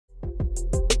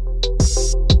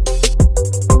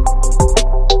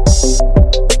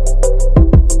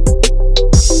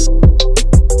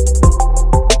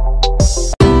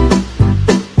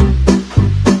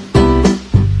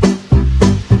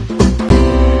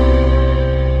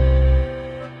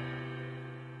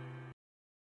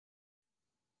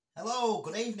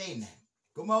Hello, good evening,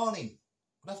 good morning,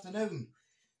 good afternoon,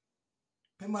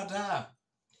 Pimada,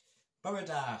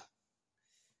 Barada,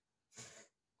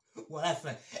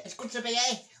 whatever. It's good to be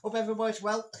here. Hope everybody's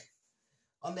well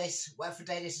on this, whatever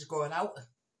day this is going out.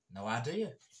 No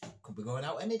idea. Could be going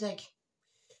out any day.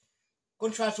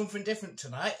 Going to try something different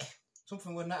tonight.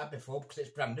 Something we've not had before because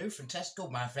it's brand new from Tesco,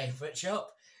 my favourite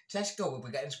shop. Tesco will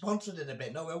be getting sponsored in a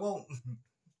bit. No, we won't.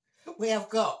 We have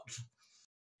got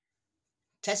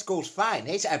Tesco's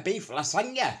finest, a beef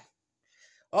lasagna.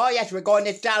 Oh yes, we're going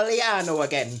Italiano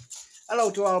again.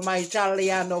 Hello to all my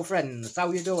Italiano friends.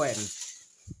 How you doing?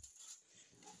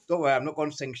 Don't worry, I'm not going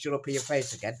to sing Shut Up in Your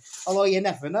Face again. Although you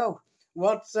never know.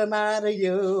 What's the matter,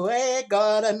 you ain't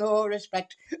got no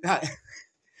respect. I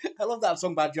love that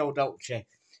song by Joe Dolce.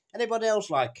 Anybody else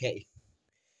like it?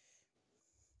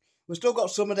 We've still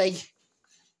got some of the... If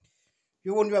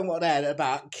you're wondering what they're at the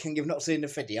back and you've not seen the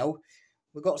video,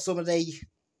 we've got some of the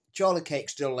Charlie cake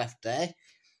still left there. If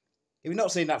you've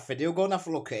not seen that video, go and have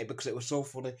a look at it because it was so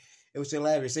funny. It was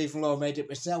hilarious, even though I made it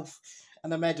myself.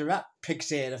 And I made a rat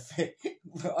pig's ear of it.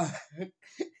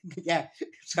 Yeah,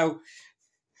 so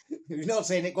if you've not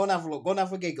seen it, go and have a look. Go and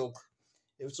have a giggle.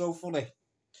 It was so funny.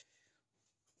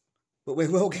 But we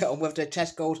will get on with the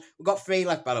Tesco's. We've got 3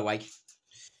 left, by the way.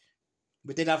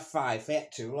 We did have 5. We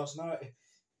had 2 last night.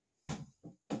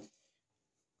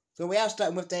 So we are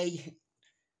starting with the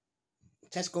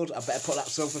Tesco's. I better put that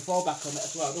silver 4 back on it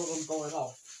as well. I don't want them going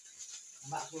off.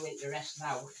 I'm actually eating the rest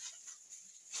now.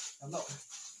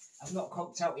 I've not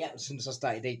cooked out yet since I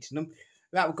started eating them.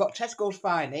 Right, we've got Tesco's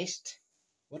finest.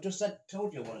 I just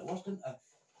told you what it was, didn't I?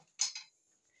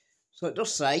 So it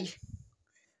does say,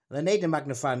 and I need a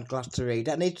magnifying glass to read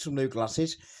it. I need some new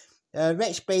glasses.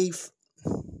 Rich beef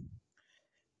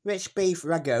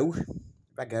ragu,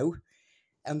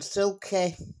 and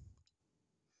silky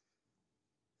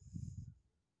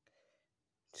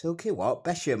what?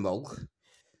 Bechamel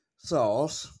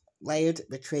sauce layered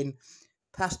between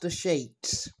pasta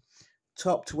sheets,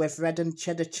 topped with red and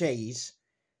cheddar cheese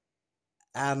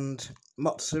and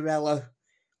mozzarella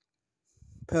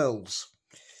pearls.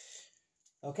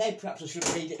 Okay, perhaps I should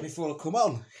read it before I come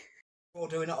on. Or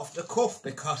doing it off the cuff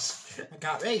because I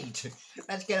can't read.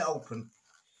 Let's get it open.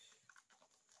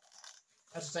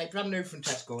 As I say, brand new from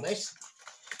Tesco this.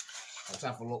 Let's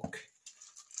have a look.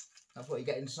 That's what you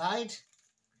get inside.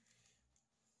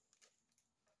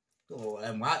 Don't know what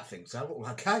them white things are. Look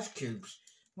like ice cubes.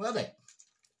 What are they?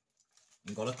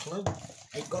 I've got a clue.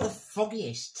 I've got the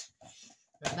foggiest.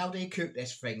 Right, now do you cook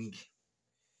this thing?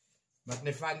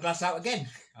 Magnifying glass out again.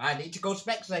 I need to go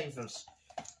Specsavers.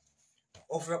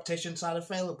 Other opticians are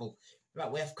available.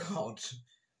 Right, we have got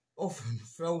oven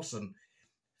frozen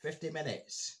 50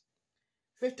 minutes.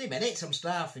 50 minutes? I'm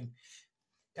starving.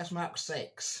 Gas mark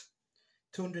 6.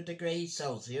 200 degrees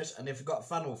Celsius, and if you've got a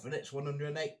fan oven, it's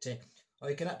 180. Or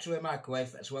you can actually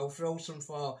microwave it as well. Frozen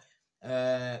for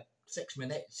 6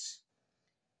 minutes.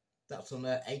 That's on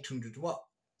a 800 watt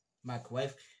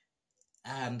microwave.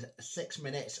 And 6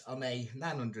 minutes on a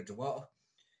 900 watt.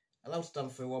 Allow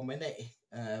stand for 1 minute.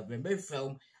 Remove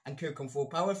film and cook on full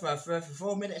power for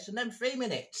 4 minutes and then 3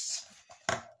 minutes.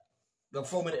 Well,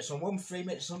 4 minutes on one, 3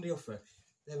 minutes on the other.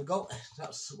 There we go.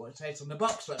 That's what it says on the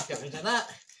box. Let's get rid of that.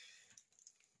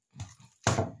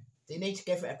 Do you need to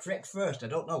give it a prick first? I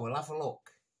don't know. We'll have a look.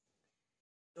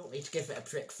 Don't need to give it a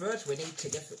prick first. We need to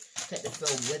take the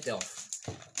film lid off.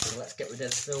 So let's get rid of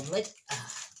the film lid.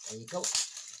 There you go.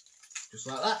 Just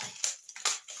like that.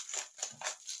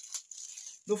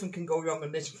 Nothing can go wrong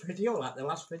in this video like the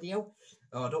last video.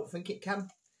 Oh, I don't think it can.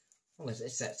 Unless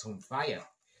it sets on fire.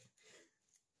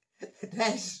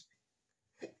 There's...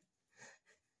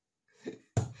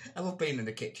 I love being in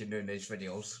the kitchen doing these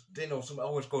videos. Do you know, something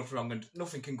always goes wrong and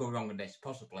nothing can go wrong in this,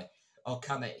 possibly. Or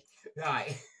can it?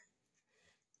 Right.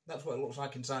 That's what it looks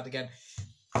like inside again.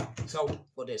 So,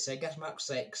 what did it say? Gas mark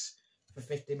 6 for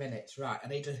 50 minutes. Right, I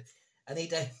need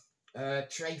a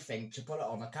tray thing to put it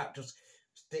on. I can't just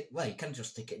stick, well, you can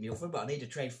just stick it in the oven, but I need a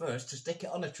tray first to stick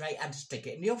it on a tray and to stick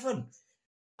it in the oven.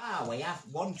 Ah, we have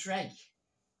one tray.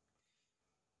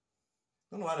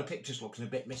 I don't know why the picture's looking a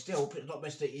bit misty. I hope it's not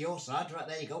misty to your side. Right,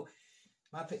 there you go.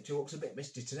 My picture looks a bit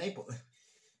misty today, but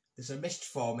there's a mist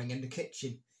forming in the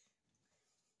kitchen.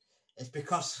 It's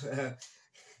because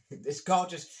this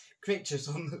gorgeous creature's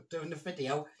on doing the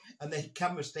video and the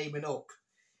camera's steaming up.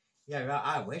 Yeah, right,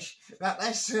 I wish. Right,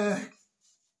 let's... So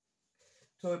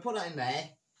we put that in there.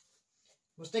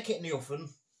 We'll stick it in the oven.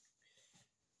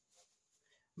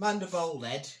 Mind the bowl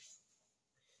lid.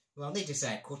 Well, I need to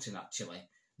say cutting, actually.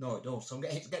 No, it does.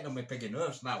 It's getting on my piggy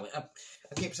nerves now. I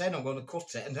keep saying I'm going to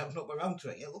cut it and I've not got around to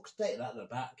it. It looks dated at the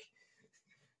back.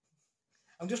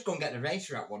 I'm just going to get the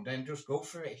razor out one day and just go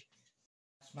for it.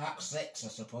 Gas Mark 6, I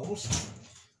suppose.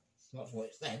 That's what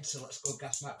it said, so let's go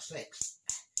Gas Mark 6.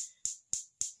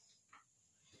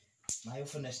 My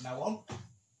oven is now on.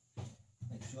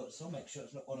 Make sure it's on, make sure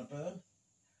it's not going to burn.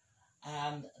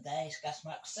 And there's Gas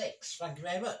Mark 6. Thank you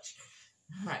very much.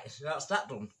 Right, so that's that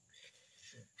done.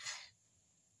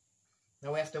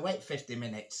 Now we have to wait 50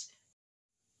 minutes.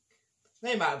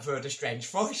 They might have heard a strange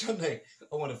voice on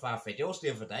one of our videos the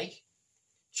other day.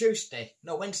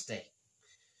 Wednesday.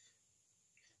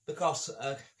 Because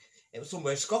it was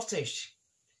somewhere Scottish.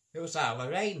 It was our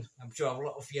Lorraine. I'm sure a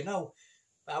lot of you know.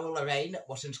 But our Lorraine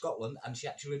was in Scotland and she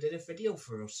actually did a video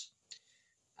for us.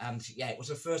 And yeah, it was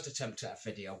her first attempt at a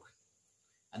video.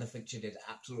 And I think she did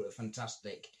absolutely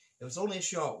fantastic. It was only a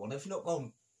short one. If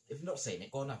you've not seen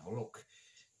it, go and have a look.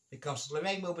 Because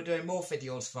Lorraine will be doing more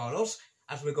videos for us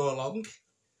as we go along,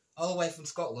 all the way from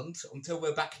Scotland until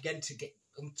we're back again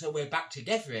until we're back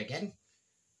together again.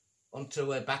 Until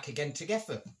we're back again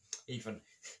together, even.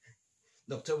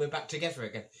 No, until we're back together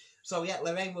again. So yeah,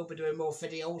 Lorraine will be doing more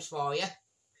videos for you.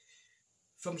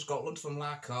 From Scotland, from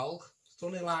Larkhall.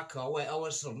 Sunny Larkhall, where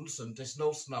our sons, and there's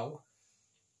no snow.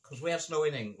 Because we had snow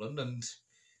in England and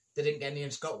they didn't get any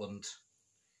in Scotland.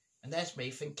 And there's me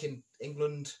thinking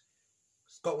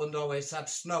Scotland always had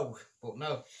snow. But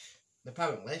no,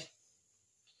 apparently,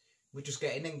 we just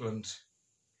get in England.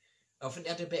 I think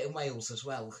they had a bit in Wales as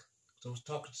well. So I was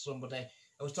talking to somebody,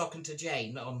 I was talking to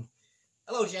Jane on,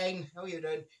 hello Jane, how are you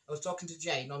doing? I was talking to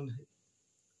Jane on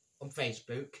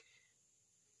Facebook,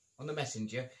 on the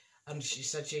messenger, and she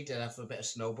said she did have a bit of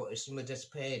snow, but it suddenly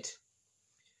disappeared.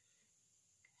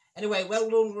 Anyway, well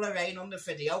done Lorraine on the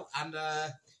video, and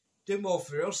do more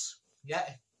for us. Yeah,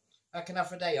 I can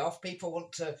have a day off. People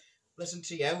want to listen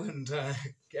to you and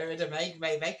get rid of me,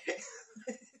 maybe.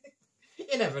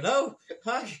 You never know.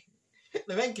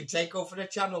 Lorraine can take over the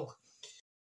channel.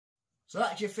 So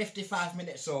that's your 55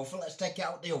 minutes over. Let's take it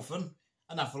out the oven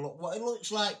and have a look what it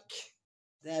looks like.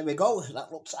 There we go.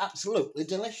 That looks absolutely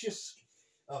delicious.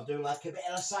 I'll do like a bit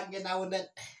of lasagne now and then.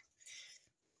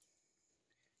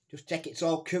 Just check it's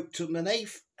all cooked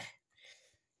underneath.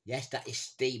 Yes, that is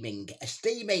steaming.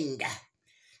 Steaming.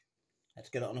 Let's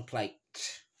get it on a plate.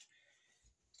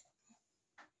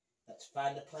 Let's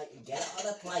find a plate and get it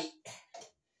on a plate.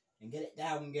 And get it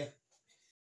down.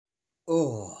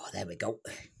 Oh, there we go.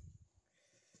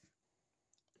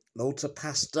 Loads of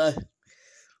pasta.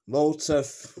 Loads of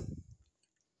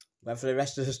whatever the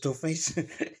rest of the stuff is.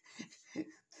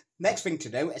 Next thing to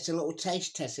do, it's a little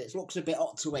taste test. It looks a bit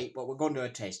hot to eat, but we're going to do a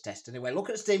taste test anyway. Look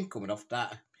at the steam coming off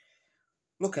that.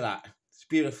 Look at that. It's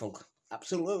beautiful.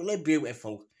 Absolutely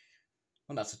beautiful.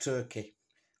 And that's a turkey.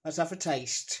 Let's have a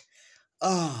taste.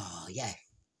 Oh, yeah.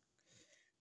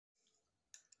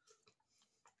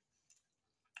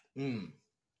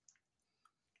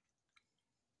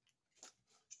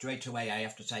 Straight away I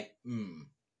have to say,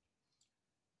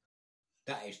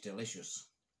 that is delicious.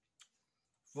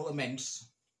 Full of mince.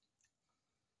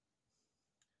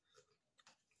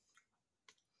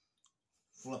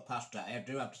 Full of pasta, I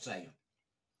do have to say.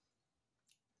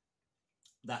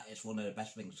 That is one of the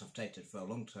best things I've tasted for a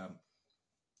long time.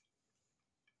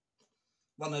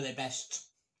 One of the best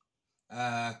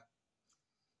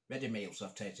ready meals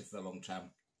I've tasted for a long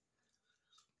time.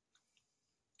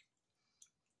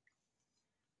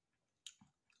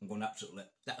 I'm going to absolutely,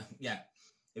 yeah,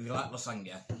 if you like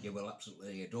lasagna, you will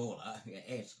absolutely adore that. It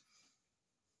is.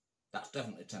 That's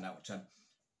definitely 10 out of 10.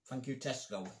 Thank you,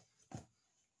 Tesco,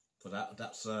 for that.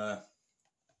 That's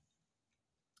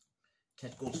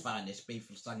Tesco's finest beef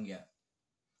lasagna.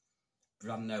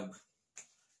 Brand new.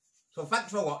 So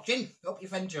thanks for watching. Hope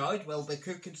you've enjoyed. We'll be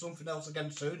cooking something else again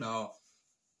soon, or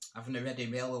having a ready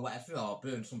meal or whatever, or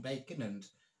burn some bacon and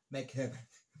make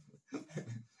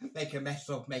a mess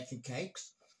of making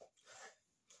cakes.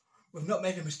 We've not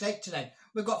made a mistake today.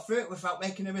 We got through it without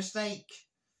making a mistake.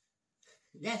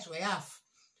 Yes, we have.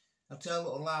 I'll tell a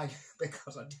little lie,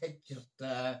 because I did just,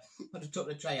 when I took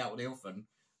the tray out of the oven,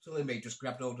 suddenly me just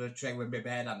grabbed hold of the tray with my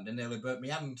bare hand and nearly burnt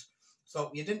my hand.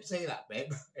 So you didn't see that bit,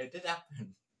 but it did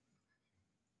happen.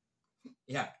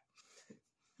 Yeah.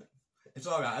 It's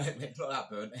alright, it's not that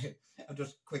burnt. I'll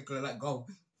just quickly let go.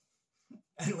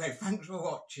 Anyway, thanks for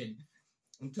watching.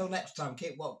 Until next time,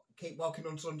 keep walking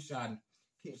on sunshine.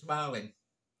 Keep smiling.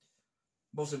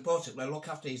 Most importantly, look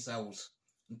after yourselves.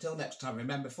 Until next time,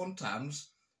 remember, fun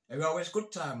times are always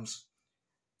good times.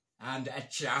 And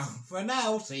ciao for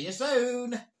now. See you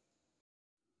soon.